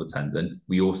remodel the tendon,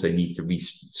 we also need to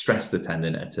stress the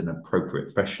tendon at an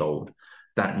appropriate threshold.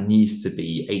 That needs to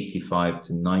be 85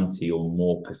 to 90 or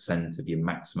more % of your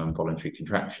maximum voluntary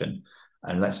contraction.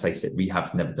 And let's face it,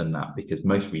 rehab's never done that, because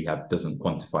most rehab doesn't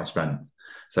quantify strength.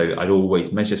 So I'd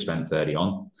always measure strength early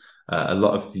on. A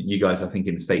lot of you guys, I think,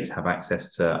 in the States have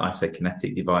access to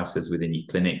isokinetic devices within your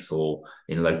clinics or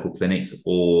in local clinics,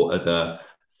 or other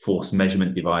force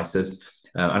measurement devices.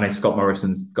 I know Scott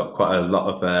Morrison's got quite a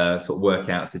lot of sort of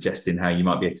work suggesting how you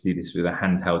might be able to do this with a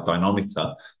handheld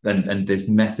dynamometer. And there's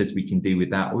methods we can do with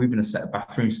that, or even a set of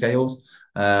bathroom scales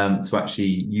to actually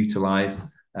utilize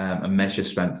and measure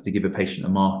strength to give a patient a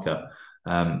marker.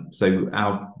 So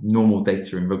our normal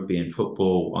data in rugby and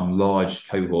football on large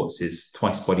cohorts is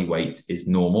twice body weight is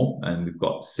normal, and we've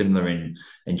got similar in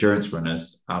endurance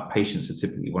runners. Our patients are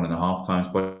typically 1.5 times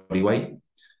body weight,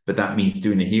 but that means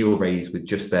doing a heel raise with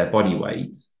just their body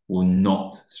weight will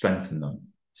not strengthen them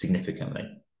significantly.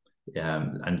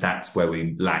 And that's where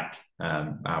we lack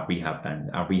our rehab then.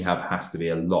 Our rehab has to be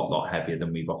a lot heavier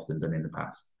than we've often done in the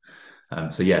past.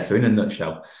 So in a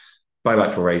nutshell,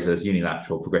 bilateral raises,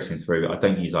 unilateral, progressing through. I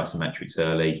don't use isometrics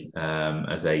early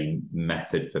as a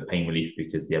method for pain relief,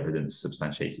 because the evidence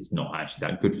substantiates it's not actually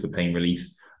that good for pain relief,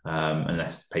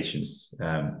 unless patients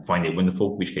find it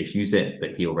wonderful, in which case use it.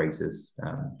 But heel raises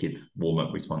give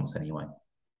warm-up response anyway.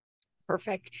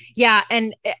 Perfect. Yeah.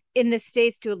 And in the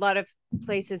States, do a lot of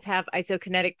places have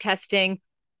isokinetic testing?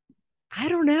 I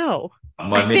don't know.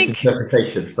 My I think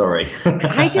misinterpretation, sorry.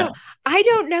 I don't I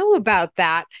don't know about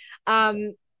that.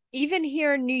 Um, Even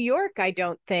here in New York, I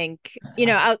don't think,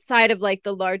 outside of like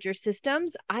the larger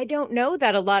systems, I don't know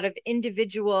that a lot of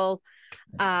individual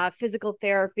physical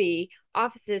therapy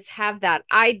offices have that.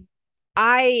 I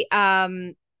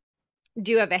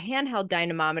do have a handheld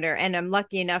dynamometer, and I'm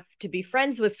lucky enough to be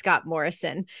friends with Scott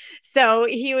Morrison. So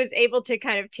he was able to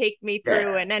kind of take me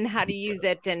through Yeah. and then how to use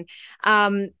it. And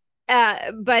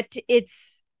but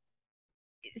it's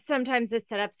sometimes the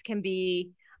setups can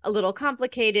be a little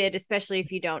complicated, especially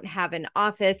if you don't have an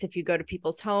office. If you go to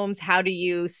people's homes, how do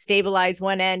you stabilize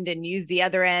one end and use the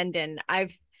other end? And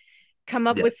I've come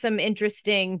up Yeah. with some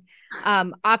interesting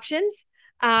options.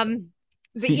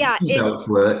 But yeah, Seatbelts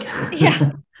work.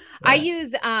 yeah, I Yeah.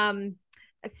 use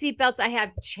seatbelts. I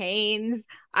have chains.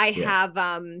 I Yeah.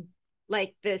 have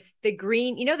like the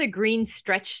green, the green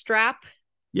stretch strap.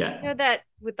 Yeah. That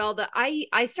with all the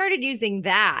I started using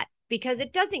that because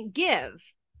it doesn't give.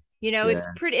 Yeah. It's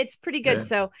pretty good. Yeah.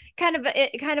 So kind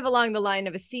of along the line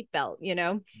of a seatbelt.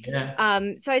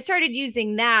 Yeah. So I started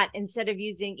using that instead of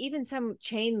using even some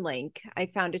chain link. I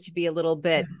found it to be a little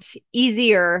bit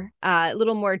easier, a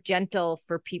little more gentle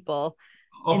for people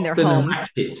in their Often a homes.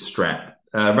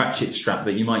 ratchet strap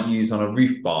that you might use on a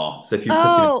roof bar. So if you're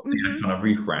putting Oh, it on a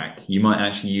roof rack, you might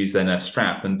actually use then a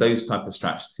strap, and those type of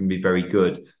straps can be very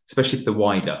good, especially if they're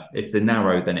wider. If they're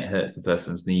narrow, then it hurts the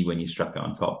person's knee when you strap it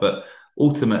on top. But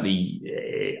ultimately,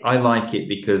 I like it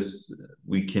because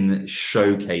we can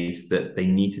showcase that they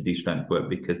need to do strength work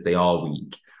because they are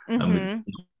weak, and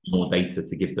we've got more data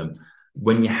to give them.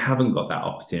 When you haven't got that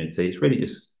opportunity, it's really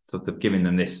just sort of giving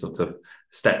them this sort of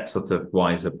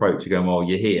wise approach to going, well,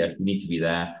 you're here, you need to be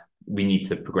there, we need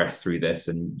to progress through this,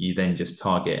 and you then just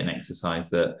target an exercise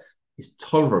that is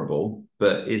tolerable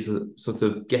but is sort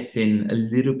of getting a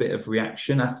little bit of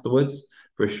reaction afterwards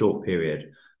for a short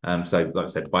period. So like I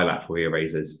said, bilateral ear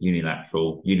raisers,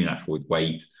 unilateral with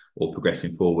weight, or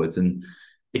progressing forwards. And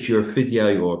if you're a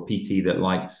physio or a PT that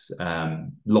likes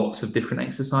lots of different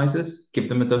exercises, give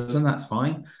them a dozen, that's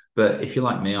fine. But if you're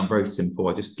like me, I'm very simple.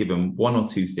 I just give them one or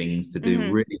two things to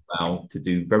do really well, to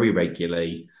do very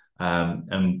regularly.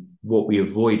 And what we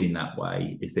avoid in that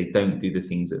way is they don't do the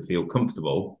things that feel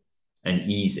comfortable and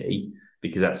easy,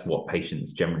 because that's what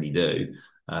patients generally do.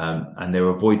 And they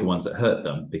avoid the ones that hurt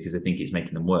them because they think it's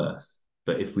making them worse.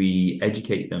 But if we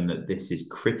educate them that this is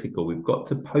critical, we've got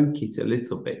to poke it a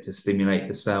little bit to stimulate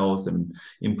the cells and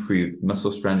improve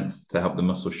muscle strength, to help the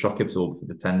muscle shock absorb for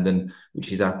the tendon,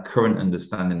 which is our current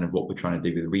understanding of what we're trying to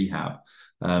do with rehab.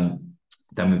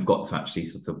 Then we've got to actually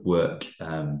sort of work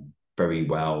very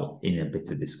well in a bit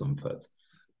of discomfort.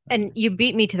 And you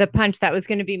beat me to the punch. That was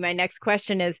going to be my next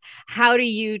question, is how do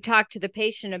you talk to the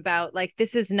patient about, like,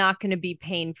 this is not going to be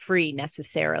pain-free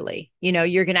necessarily.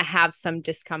 You're going to have some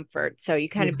discomfort. So you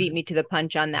kind of beat me to the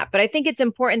punch on that. But I think it's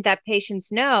important that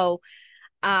patients know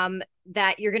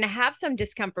that you're going to have some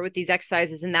discomfort with these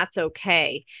exercises, and that's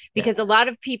okay. Because a lot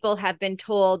of people have been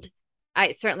told, I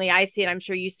see it, I'm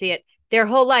sure you see it, their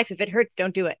whole life, if it hurts,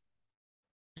 don't do it.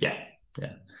 Yeah.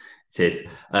 It is.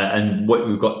 And what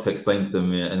we've got to explain to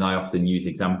them, and I often use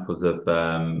examples of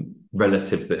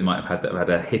relatives that they might have had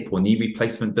a hip or knee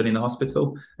replacement done in the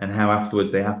hospital, and how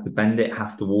afterwards they have to bend it,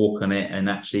 have to walk on it, and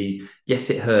actually, yes,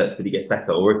 it hurts, but it gets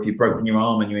better. Or if you've broken your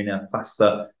arm and you're in a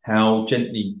plaster, how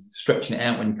gently stretching it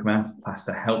out when you come out of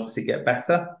plaster helps it get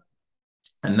better.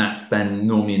 And that's then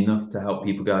normally enough to help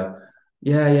people go,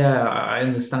 yeah, I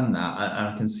understand that, and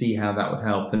I can see how that would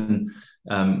help. And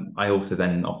I also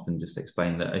then often just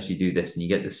explain that as you do this and you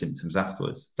get the symptoms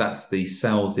afterwards, that's the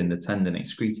cells in the tendon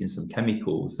excreting some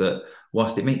chemicals that,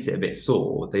 whilst it makes it a bit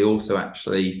sore, they also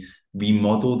actually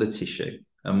remodel the tissue.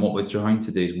 And what we're trying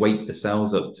to do is wake the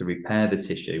cells up to repair the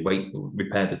tissue,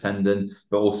 repair the tendon,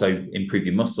 but also improve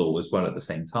your muscle as well at the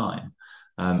same time.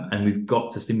 And we've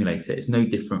got to stimulate it. It's no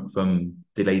different from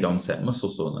delayed onset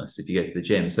muscle soreness if you go to the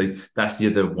gym. So that's the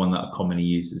other one that I commonly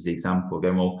use as the example.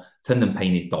 Going, well, tendon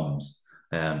pain is DOMS.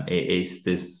 It is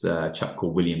this chap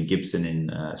called William Gibson in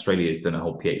Australia has done a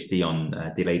whole PhD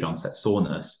on delayed onset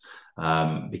soreness,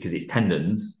 because it's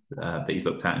tendons that he's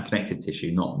looked at and connective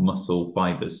tissue, not muscle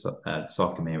fibers, the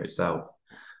sarcomere itself.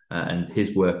 And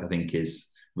his work, I think, is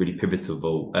really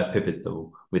pivotal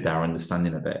with our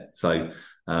understanding of it. So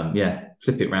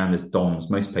flip it around as DOMS.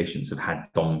 Most patients have had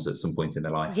DOMS at some point in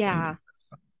their life. Yeah.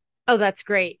 Oh, that's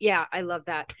great. Yeah, I love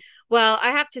that. Well,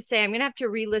 I have to say, I'm going to have to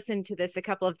re-listen to this a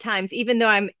couple of times. Even though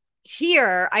I'm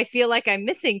here, I feel like I'm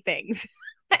missing things.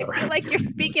 I feel like you're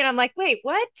speaking. I'm like, wait,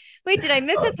 what? Wait, did I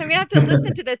miss this? I'm gonna have to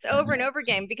listen to this over and over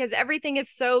again because everything is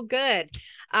so good.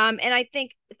 And I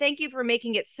think thank you for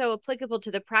making it so applicable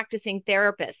to the practicing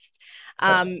therapist.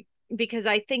 Because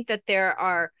I think that there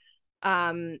are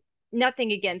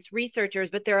nothing against researchers,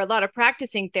 but there are a lot of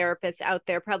practicing therapists out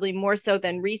there, probably more so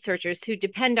than researchers, who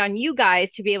depend on you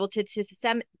guys to be able to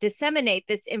disseminate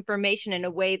this information in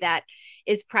a way that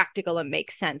is practical and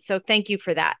makes sense. So thank you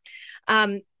for that.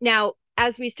 Now,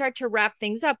 as we start to wrap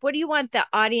things up, what do you want the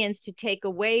audience to take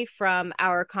away from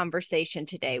our conversation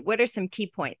today? What are some key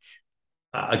points?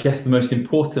 I guess the most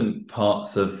important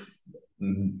parts of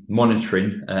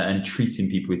monitoring and treating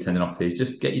people with tendinopathy is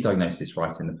just get your diagnosis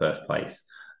right in the first place.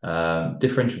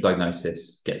 Differential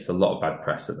diagnosis gets a lot of bad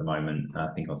press at the moment, I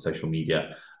think, on social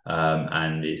media,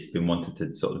 and it's been wanted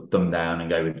to sort of dumb down and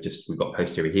go with just we've got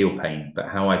posterior heel pain. But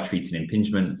how I treat an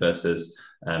impingement versus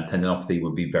tendinopathy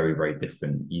would be very, very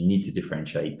different. You need to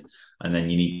differentiate, and then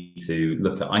you need to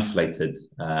look at isolated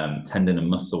tendon and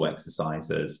muscle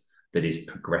exercises that is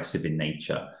progressive in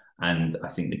nature. And I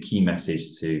think the key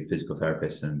message to physical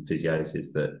therapists and physios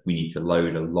is that we need to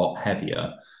load a lot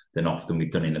heavier than often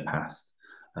we've done in the past.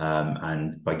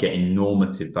 And by getting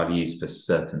normative values for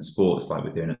certain sports like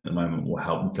we're doing at the moment will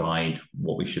help guide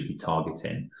what we should be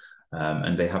targeting.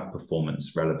 And they have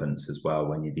performance relevance as well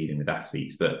when you're dealing with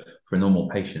athletes. But for a normal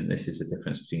patient, this is the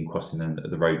difference between crossing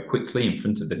the road quickly in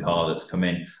front of the car that's come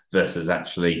in versus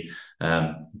actually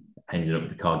ending up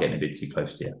with the car getting a bit too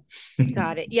close to you.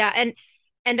 Got it. Yeah.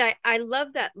 And I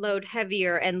love that load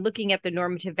heavier and looking at the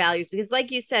normative values, because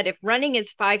like you said, if running is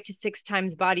 5 to 6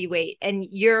 times body weight and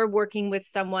you're working with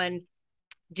someone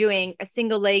doing a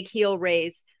single leg heel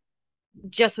raise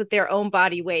just with their own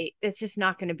body weight, it's just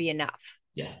not going to be enough.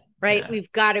 Yeah. Right. Yeah.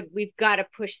 We've got to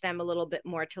push them a little bit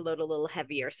more to load a little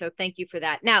heavier. So thank you for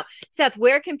that. Now, Seth,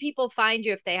 where can people find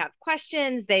you if they have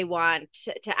questions, they want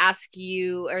to ask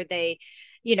you, or they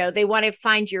want to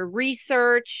find your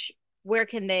research? Where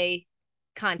can they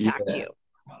contact you?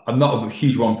 I'm not a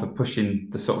huge one for pushing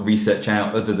the sort of research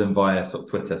out other than via sort of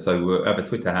Twitter. So we have a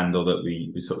Twitter handle that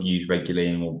we sort of use regularly,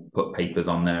 and we'll put papers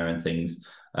on there and things.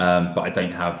 But I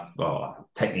don't have, I've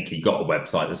technically got a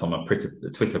website that's on my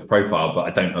Twitter profile, but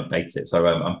I don't update it. So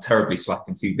I'm terribly slack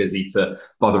and too busy to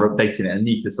bother updating it. I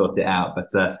need to sort it out. But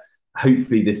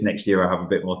hopefully this next year I'll have a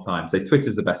bit more time. So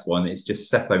Twitter's the best one. It's just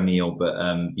Seth O'Neill, but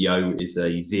the O is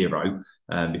a 0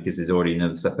 because there's already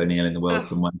another Seth O'Neill in the world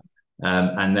somewhere.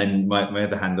 And then my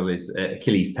other handle is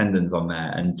Achilles tendons on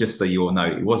there. And just so you all know,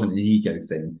 it wasn't an ego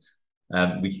thing.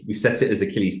 We set it as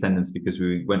Achilles tendons because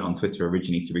we went on Twitter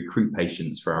originally to recruit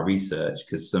patients for our research,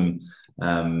 because some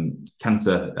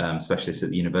cancer specialists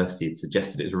at the university had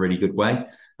suggested it was a really good way.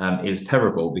 It was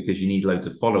terrible because you need loads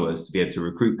of followers to be able to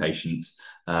recruit patients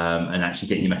and actually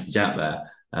get your message out there.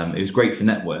 It was great for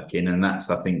networking, and that's,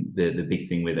 I think, the big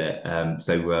thing with it.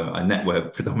 So I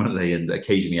network predominantly and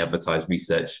occasionally advertise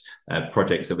research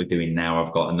projects that we're doing now.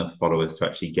 I've got enough followers to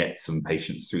actually get some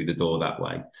patients through the door that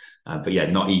way. But yeah,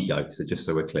 not ego. So just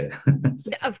so we're clear.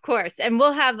 Of course. And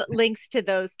we'll have links to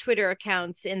those Twitter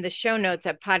accounts in the show notes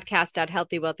at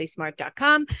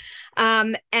podcast.healthywealthysmart.com.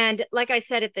 And like I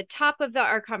said at the top of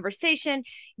our conversation,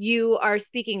 you are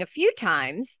speaking a few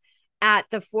times at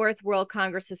the 4th World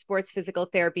Congress of Sports Physical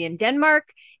Therapy in Denmark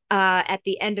at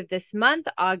the end of this month,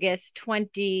 August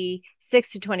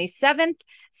 26th to 27th.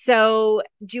 So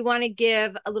do you want to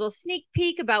give a little sneak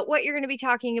peek about what you're going to be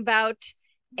talking about,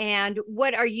 and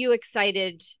what are you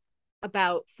excited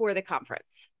about for the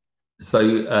conference? So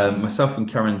myself and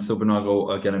Karen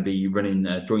Silbernagel are going to be running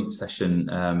a joint session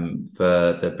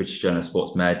for the British Journal of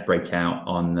Sports Med breakout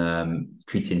on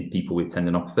treating people with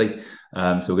tendinopathy.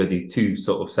 So we're going to do 2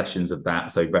 sort of sessions of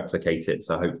that, so replicate it.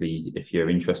 So hopefully if you're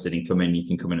interested in coming, you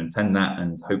can come in and attend that,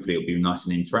 and hopefully it'll be nice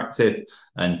and interactive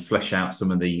and flesh out some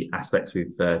of the aspects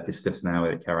we've discussed now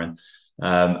with Karen.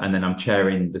 And then I'm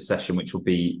chairing the session, which will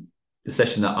be the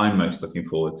session that I'm most looking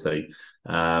forward to,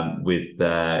 with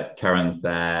Karen's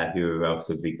there. Who else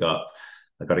have we got?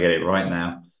 I've got to get it right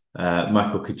now.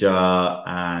 Michael Kajar,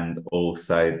 and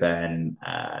also then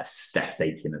Steph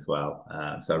Dakin as well.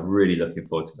 So I'm really looking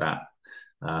forward to that.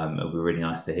 It'll be really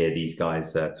nice to hear these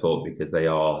guys talk, because they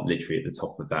are literally at the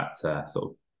top of that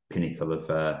sort of pinnacle of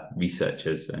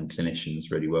researchers and clinicians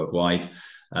really worldwide.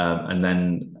 And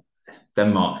then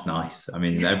Denmark's nice. I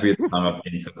mean, every other time I've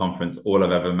been to a conference, all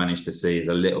I've ever managed to see is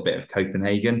a little bit of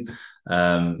Copenhagen,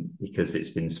 because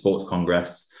it's been sports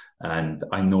congress, and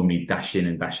I normally dash in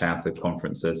and dash out of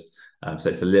conferences. So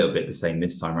it's a little bit the same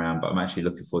this time around, but I'm actually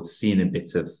looking forward to seeing a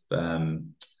bit of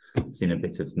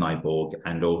Nyborg.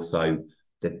 And also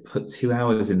they've put 2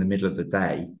 hours in the middle of the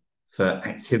day for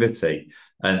activity,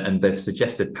 and they've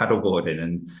suggested paddleboarding.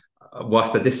 And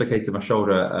whilst I dislocated my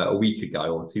shoulder a week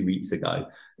ago or 2 weeks ago,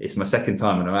 it's my second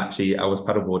time, and I was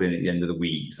paddleboarding at the end of the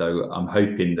week. So I'm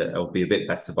hoping that it'll be a bit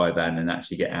better by then and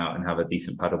actually get out and have a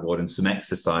decent paddleboard and some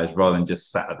exercise rather than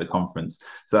just sat at the conference.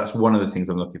 So that's one of the things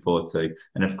I'm looking forward to.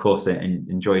 And of course,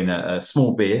 enjoying a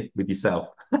small beer with yourself.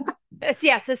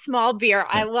 Yes, a small beer.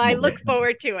 I look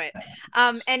forward to it.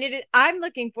 I'm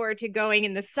looking forward to going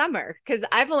in the summer because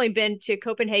I've only been to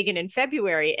Copenhagen in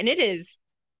February and it is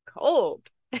cold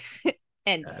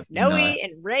and snowy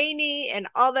and rainy and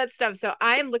all that stuff. So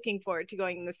I am looking forward to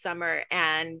going in the summer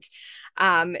and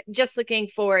just looking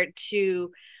forward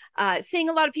to seeing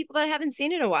a lot of people that I haven't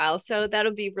seen in a while. So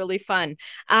that'll be really fun.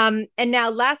 And now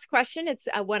last question. It's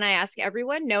one I ask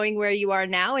everyone, knowing where you are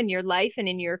now in your life and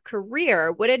in your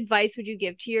career, what advice would you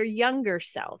give to your younger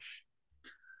self?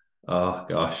 Oh,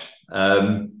 gosh.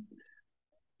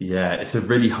 Yeah, it's a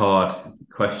really hard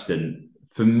question.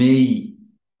 For me,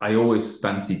 I always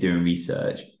fancied doing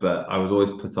research, but I was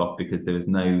always put off because there was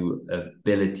no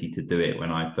ability to do it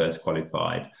when I first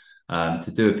qualified.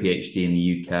 To do a PhD in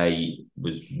the UK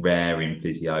was rare in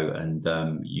physio, and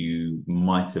you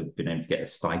might have been able to get a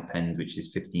stipend, which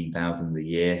is 15,000 a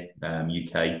year,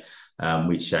 UK,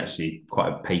 which is actually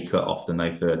quite a pay cut often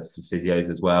though for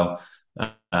physios as well.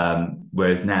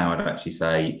 Whereas now I'd actually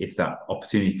say if that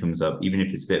opportunity comes up, even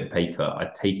if it's a bit of a pay cut,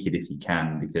 I'd take it if you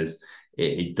can, because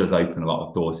it does open a lot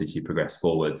of doors as you progress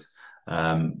forwards.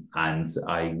 And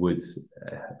I would,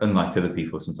 unlike other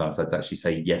people, sometimes I'd actually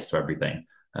say yes to everything.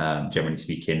 Generally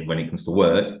speaking, when it comes to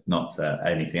work, not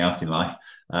anything else in life,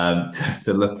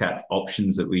 to look at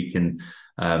options that we can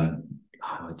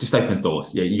it just opens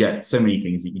doors. Yeah, you get so many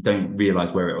things that you don't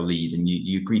realize where it will lead, and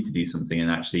you agree to do something,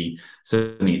 and actually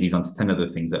suddenly it leads on to 10 other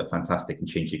things that are fantastic and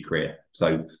change your career.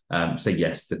 So say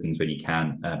yes to things when you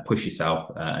can, push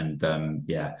yourself, and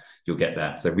yeah, you'll get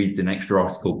there. So read an extra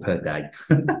article per day.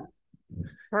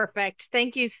 Perfect.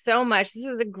 Thank you so much. This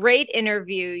was a great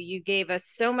interview. You gave us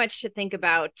so much to think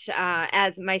about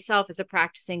as myself as a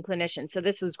practicing clinician. So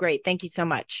this was great. Thank you so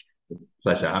much.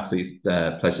 Pleasure. Absolutely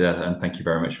pleasure. And thank you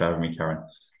very much for having me, Karen.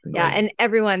 Yeah. And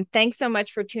everyone, thanks so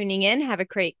much for tuning in. Have a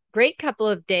great couple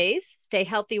of days. Stay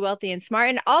healthy, wealthy, and smart.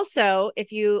 And also,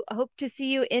 if you hope to see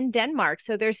you in Denmark,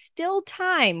 so there's still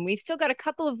time. We've still got a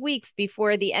couple of weeks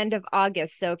before the end of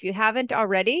August. So if you haven't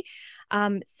already,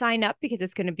 sign up because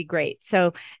it's going to be great.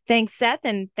 So thanks, Seth.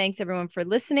 And thanks everyone for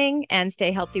listening, and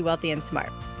stay healthy, wealthy, and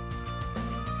smart.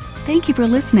 Thank you for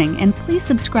listening, and please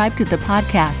subscribe to the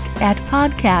podcast at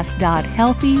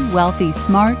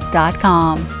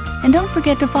podcast.healthywealthysmart.com. And don't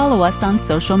forget to follow us on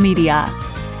social media.